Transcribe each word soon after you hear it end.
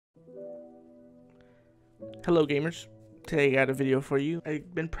Hello gamers, today I got a video for you.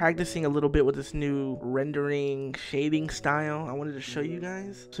 I've been practicing a little bit with this new rendering shading style I wanted to show you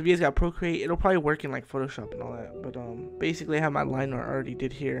guys. So if you guys got Procreate, it'll probably work in like Photoshop and all that, but basically I have my line art already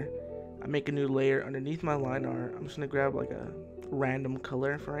did here. I make a new layer underneath my line art. I'm just gonna grab like a random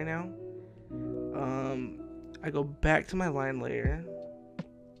color for right now. I go back to my line layer,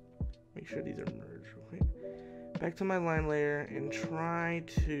 make sure these are merged real quick. Back to my line layer and try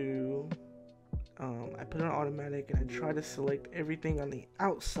to I put it on automatic and I try to select everything on the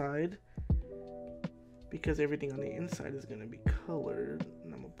outside because everything on the inside is going to be colored.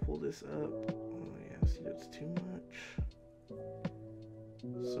 And I'm going to pull this up. Oh yeah, see, that's too much.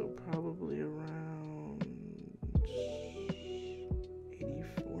 So probably around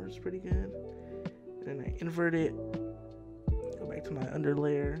 84 is pretty good. And then I invert it, go back to my under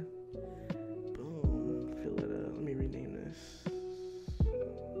layer. Boom, fill it up. Let me rename this.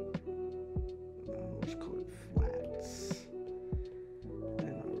 Let's call it flats.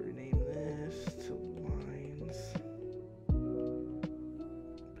 And I'll rename this to lines.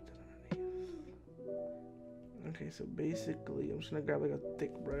 Put that underneath. Okay, so basically I'm just gonna grab like a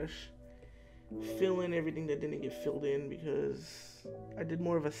thick brush, fill in everything that didn't get filled in because I did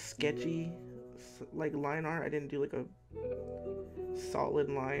more of a sketchy like line art. I didn't do like a solid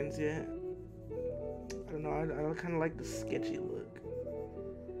lines yet. I don't know, I kind of like the sketchy look.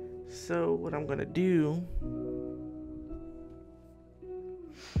 So what I'm gonna do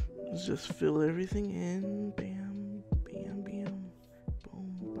is just fill everything in. Bam, bam, bam,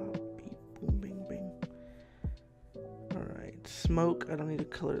 boom, bop, beep, boom, bing, bing. Alright, smoke, I don't need to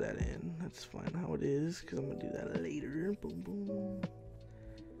color that in. That's fine how it is, because I'm gonna do that later. Boom, boom.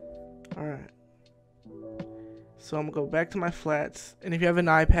 Alright. So I'm gonna go back to my flats, and if you have an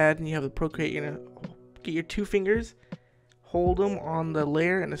iPad and you have the Procreate, you're gonna get your two fingers, hold them on the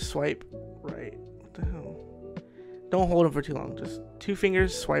layer and a swipe right. What the hell? Don't hold them for too long. Just two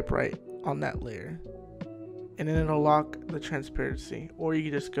fingers, swipe right on that layer. And then it'll lock the transparency. Or you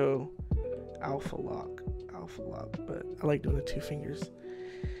can just go alpha lock. But I like doing the two fingers.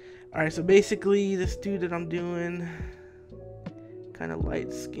 Alright, so basically this dude that I'm doing, kind of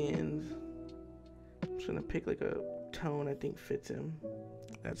light skinned. I'm just gonna pick like a tone I think fits him.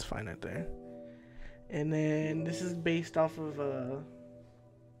 That's fine right there. And then this is based off of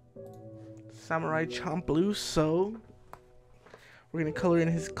Samurai Champloo, so we're gonna color in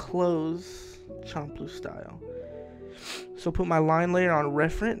his clothes Champloo style. So put my line layer on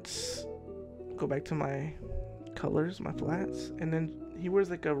reference, go back to my colors, my flats, and then he wears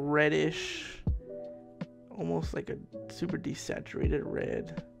like a reddish, almost like a super desaturated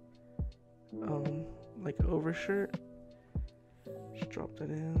red, like overshirt. Just drop that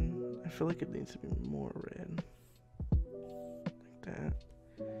in. I feel like it needs to be more red. Like that.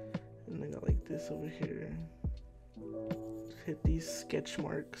 And I got like this over here. Just hit these sketch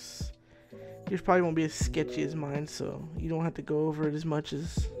marks. Yours probably won't be as sketchy as mine, so you don't have to go over it as much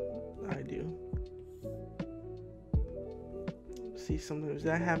as I do. See, sometimes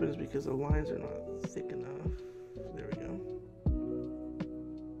that happens because the lines are not thick enough. There we go.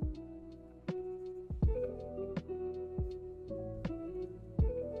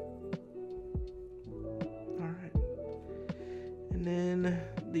 And then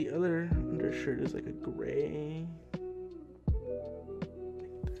the other undershirt is like a gray,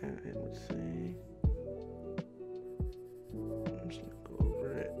 like that I would say. I'm just gonna go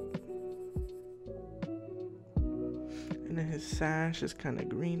over it. And then his sash is kind of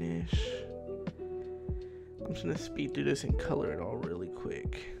greenish. I'm just gonna speed through this and color it all really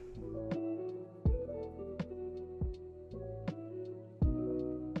quick.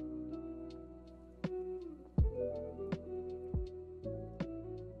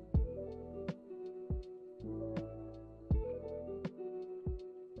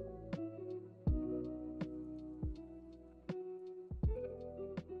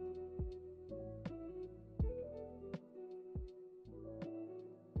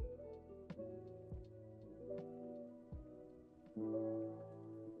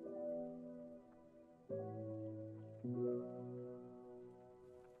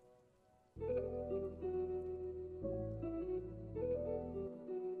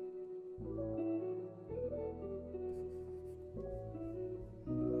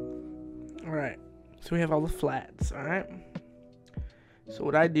 Alright, so we have all the flats, alright? So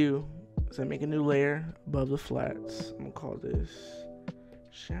what I do is I make a new layer above the flats. I'm gonna call this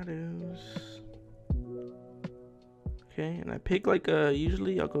shadows. Okay, and I pick like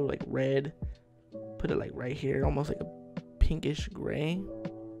usually I'll go like red, put it like right here, almost like a pinkish gray.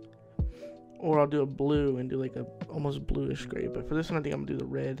 Or I'll do a blue and do like a almost bluish gray. But for this one, I think I'm gonna do the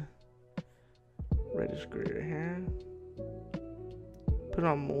red. reddish gray right here. Put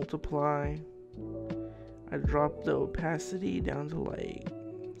on multiply. I drop the opacity down to like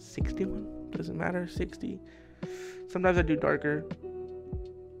 61. Doesn't matter, 60. Sometimes I do darker.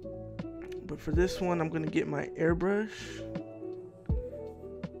 But for this one, I'm gonna get my airbrush.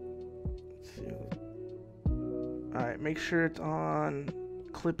 Let's see. Alright, make sure it's on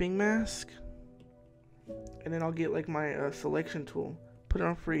clipping mask. And then I'll get like my selection tool. Put it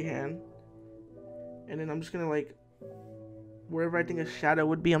on freehand. And then I'm just gonna like, wherever I think a shadow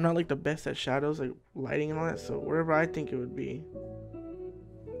would be. I'm not like the best at shadows, like lighting and all that. So wherever I think it would be,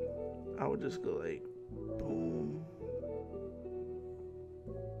 I would just go like, boom.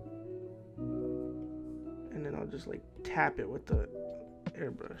 And then I'll just like tap it with the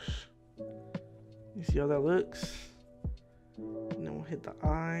airbrush. You see how that looks? And then we'll hit the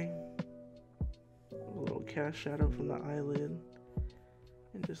eye. A little cast shadow from the eyelid.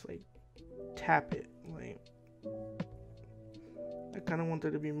 And just like tap it. Like, I kind of want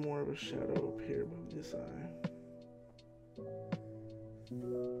there to be more of a shadow up here above this eye.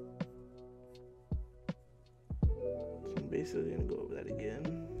 So I'm basically going to go over that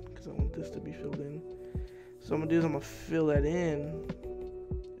again because I want this to be filled in. So I'm going to do is I'm going to fill that in,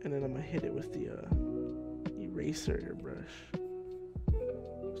 and then I'm going to hit it with the eraser airbrush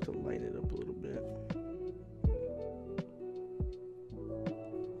just to lighten it up a little bit.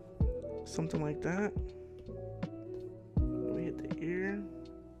 Something like that. We hit the ear.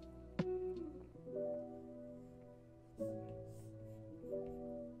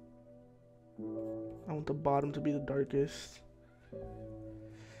 I want the bottom to be the darkest.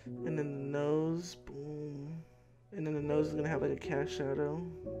 And then the nose, boom. And then the nose is gonna have like a cast shadow.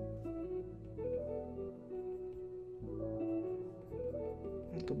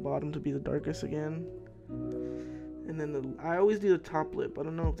 I want the bottom to be the darkest again. And then I always do the top lip. I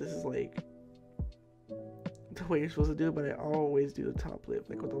don't know if this is like the way you're supposed to do it, but I always do the top lip,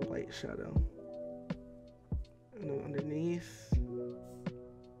 like with a light shadow. And then underneath,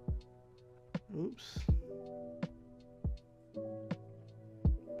 oops. Boom,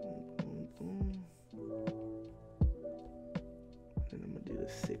 boom, boom. And I'm gonna do the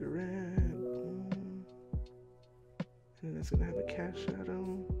cigarette, boom. And then it's gonna have a cast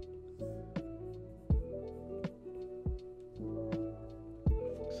shadow.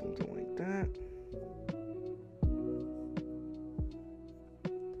 Something like that.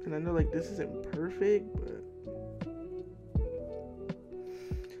 And I know like this isn't perfect, but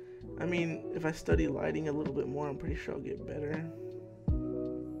I mean, if I study lighting a little bit more, I'm pretty sure I'll get better.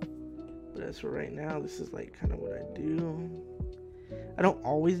 But as for right now, this is like kind of what I do. I don't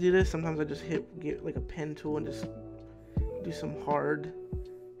always do this. Sometimes I just get like a pen tool and just do some hard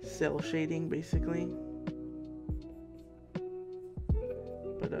cell shading basically.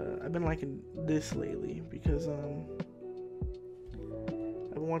 But I've been liking this lately because I've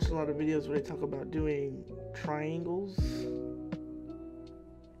been watching a lot of videos where they talk about doing triangles.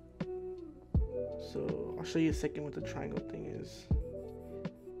 So I'll show you a second what the triangle thing is.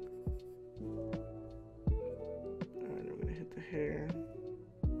 Alright, we're gonna hit the hair.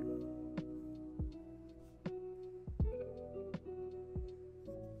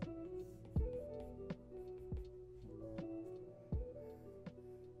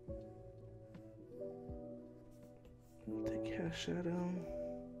 The cast shadow.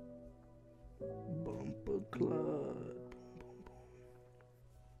 Bumper club.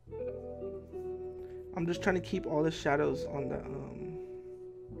 I'm just trying to keep all the shadows on the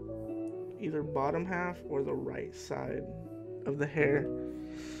either bottom half or the right side of the hair,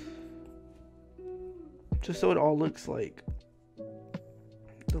 just so it all looks like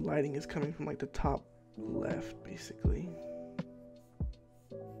the lighting is coming from like the top left basically.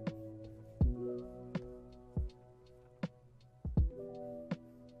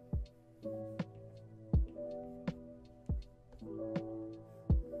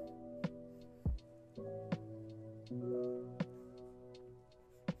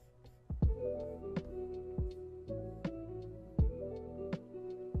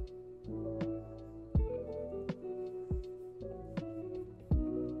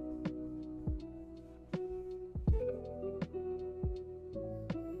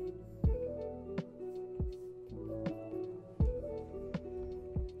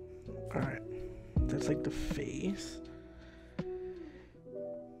 Alright, that's like the face.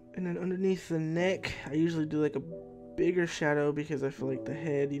 And then underneath the neck, I usually do like a bigger shadow because I feel like the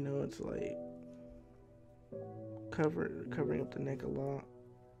head, you know, it's like covering up the neck a lot.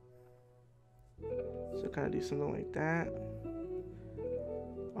 So kind of do something like that.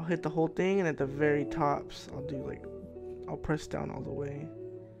 I'll hit the whole thing, and at the very tops, I'll press down all the way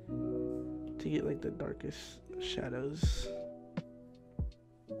to get like the darkest shadows.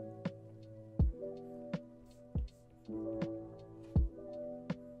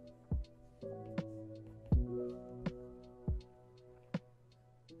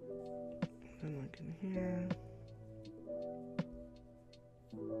 And like in here.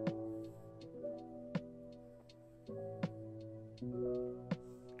 I'm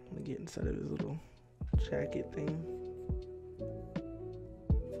gonna get inside of his little jacket thing.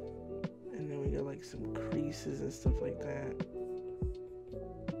 And then we got like some creases and stuff like that.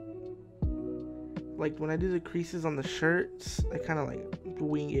 Like when I do the creases on the shirts, I kind of like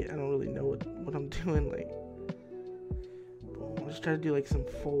wing it. I don't really know what I'm doing. Like, I'll just try to do like some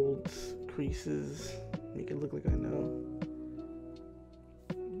folds, creases, make it look like I know.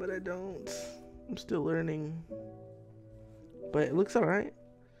 But I don't. I'm still learning. But it looks alright.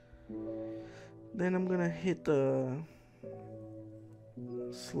 Then I'm gonna hit the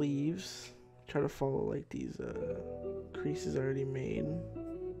sleeves. Try to follow like these creases I already made.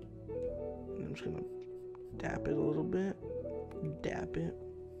 And I'm just gonna dap it a little bit. Dap it.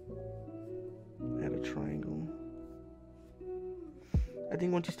 Add a triangle. I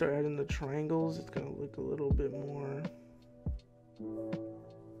think once you start adding the triangles, it's gonna look a little bit more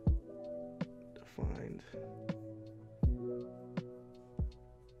defined.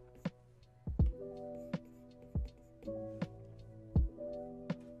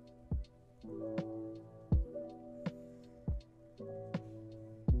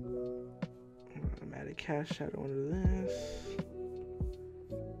 I'm adding cast shadow under this.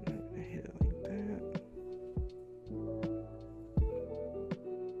 I'm gonna hit it like that.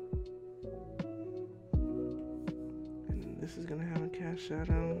 And then this is gonna have a cast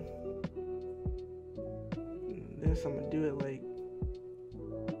shadow. And this I'm gonna do it like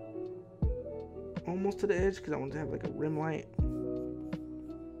almost to the edge because I want to have like a rim light.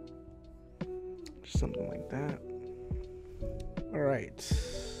 Something like that. Alright.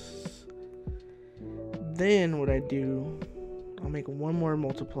 Then what I do, I'll make one more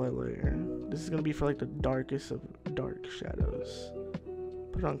multiply layer. This is going to be for like the darkest of dark shadows.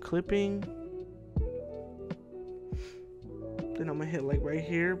 Put on clipping. Then I'm going to hit like right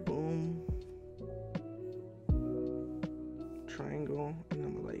here. Boom. Triangle. And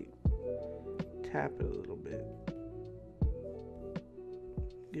I'm going to like tap it a little bit.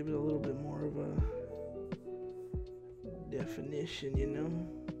 Give it a little bit more of a definition, you know.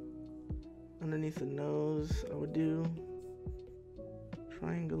 Underneath the nose, I would do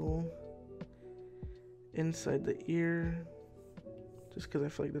triangle. Inside the ear, just because I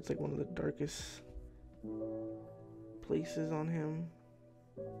feel like that's like one of the darkest places on him.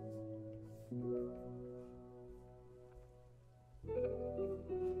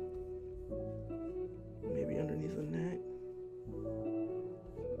 Maybe underneath the neck.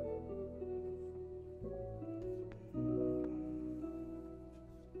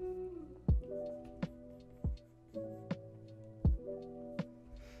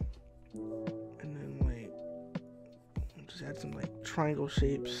 Add some like triangle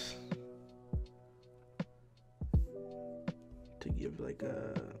shapes to give like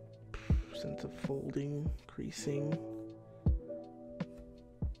a sense of folding, creasing.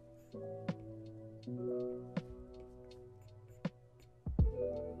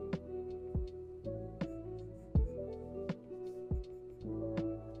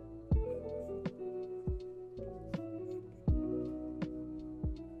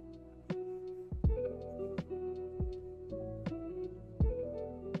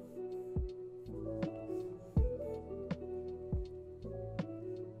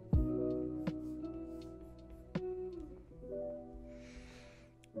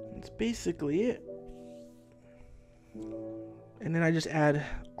 That's basically it. And then I just add,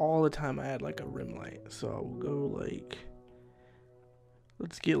 all the time I add like a rim light. So I will go like,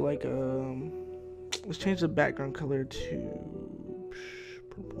 let's get like let's change the background color to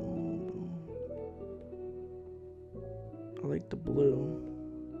purple. I like the blue.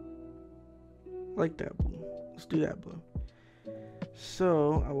 I like that blue. Let's do that blue.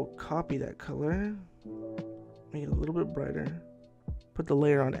 So I will copy that color, make it a little bit brighter. Put the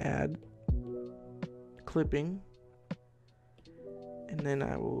layer on add, clipping, and then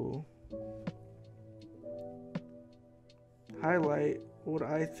I will highlight what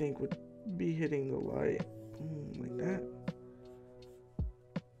I think would be hitting the light, like that,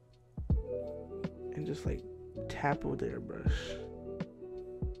 and just like tap it with the airbrush.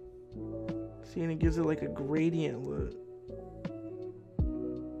 See, and it gives it like a gradient look.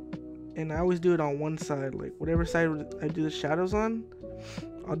 And I always do it on one side, like whatever side I do the shadows on,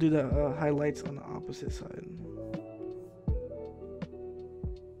 I'll do the highlights on the opposite side.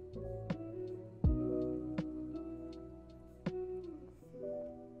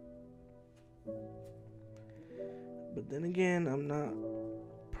 But then again, I'm not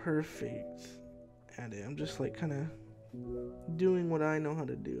perfect at it. I'm just like kind of doing what I know how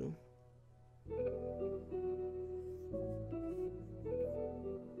to do.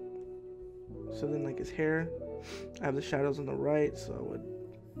 So then like his hair, I have the shadows on the right, so I would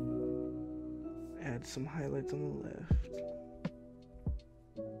add some highlights on the left.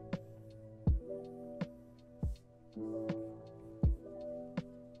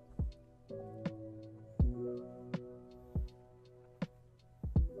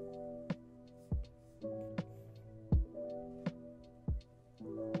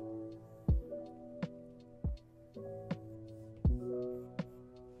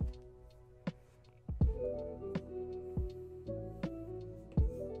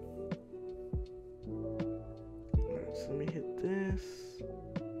 So let me hit this.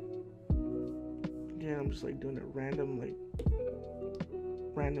 Again, I'm just like doing it random, like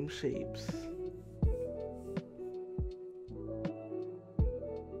random shapes.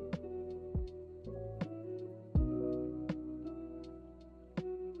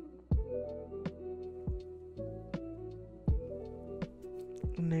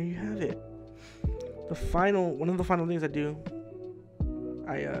 And there you have it. One of the final things I do,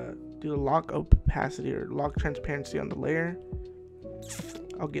 I do a lock opacity or lock transparency on the layer.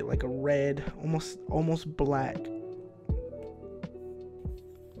 I'll get like a red, almost black.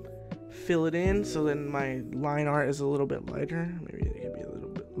 Fill it in so then my line art is a little bit lighter. Maybe it could be a little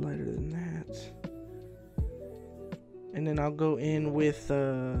bit lighter than that. And then I'll go in with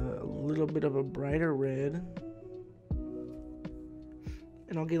a little bit of a brighter red.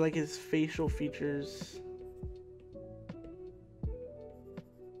 And I'll get like his facial features.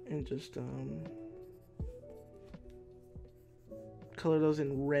 And just color those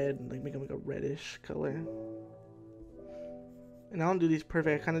in red, like make them like a reddish color. And I don't do these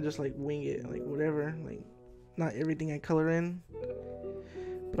perfect, I kind of just like wing it, like whatever, like not everything I color in,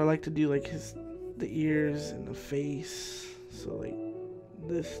 but I like to do like the ears and the face, so like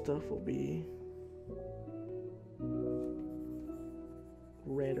this stuff will be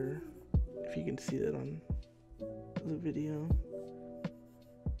redder, if you can see that on the video.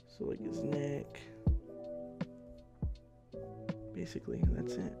 So like his neck, basically,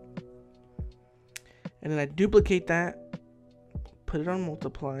 that's it. And then I duplicate that, put it on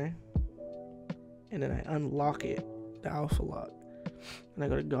multiply, and then I unlock it, the alpha lock. And I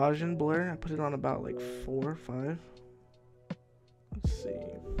go to Gaussian blur, I put it on about like 4 or 5. Let's see,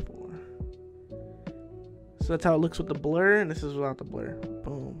 4. So that's how it looks with the blur, and this is without the blur.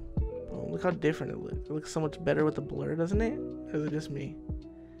 Boom, boom. Look how different it looks. It looks so much better with the blur, doesn't it? Or is it just me?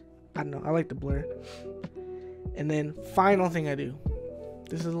 I don't know, I like the blur. And then final thing I do,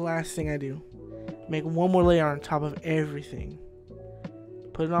 this is the last thing I do, make one more layer on top of everything,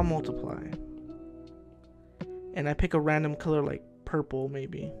 put it on multiply, and I pick a random color like purple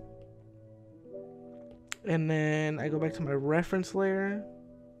maybe, and then I go back to my reference layer,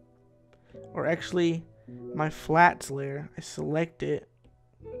 or actually my flats layer. I select it,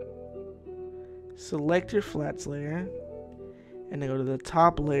 select your flats layer, and then go to the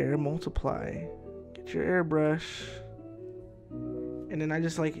top layer, multiply, get your airbrush, and then I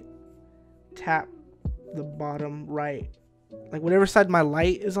just like tap the bottom right, like whatever side my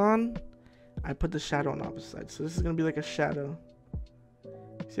light is on, I put the shadow on the opposite side. So this is gonna be like a shadow.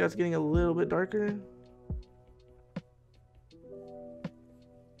 See how it's getting a little bit darker?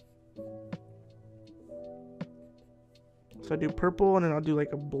 So I do purple, and then I'll do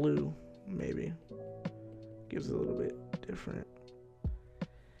like a blue, maybe. Gives it a little bit different.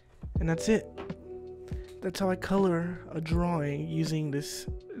 And that's it. That's how I color a drawing using this.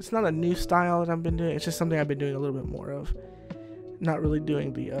 It's not a new style that I've been doing. It's just something I've been doing a little bit more of. Not really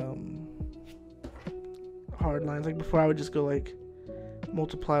doing the hard lines. Like before, I would just go like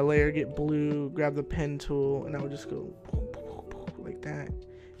multiply layer, get blue, grab the pen tool, and I would just go like that.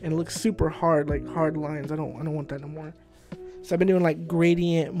 And it looks super hard, like hard lines. I don't want that no more. So I've been doing like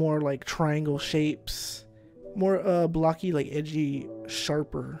gradient, more like triangle shapes, more blocky, like edgy,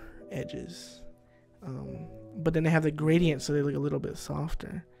 sharper edges. But then they have the gradient, so they look a little bit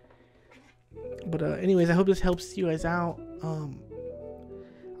softer. But anyways, I hope this helps you guys out.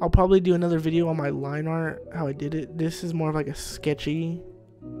 I'll probably do another video on my line art, how I did it. This is more of like a sketchy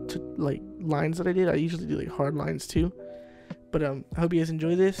like lines that I did. I usually do like hard lines too. But I hope you guys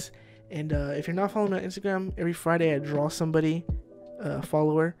enjoy this. And if you're not following me on Instagram, every Friday I draw somebody,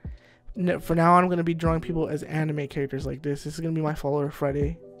 follower. For now on, I'm going to be drawing people as anime characters like this. This is going to be my follower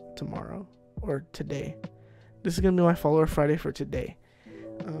Friday tomorrow, or today. This is going to be my follower Friday for today.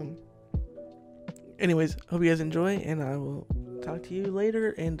 Anyways, hope you guys enjoy, and I will talk to you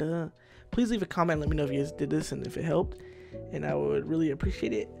later. And please leave a comment. Let me know if you guys did this and if it helped, and I would really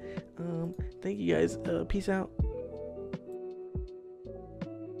appreciate it. Thank you guys. Peace out.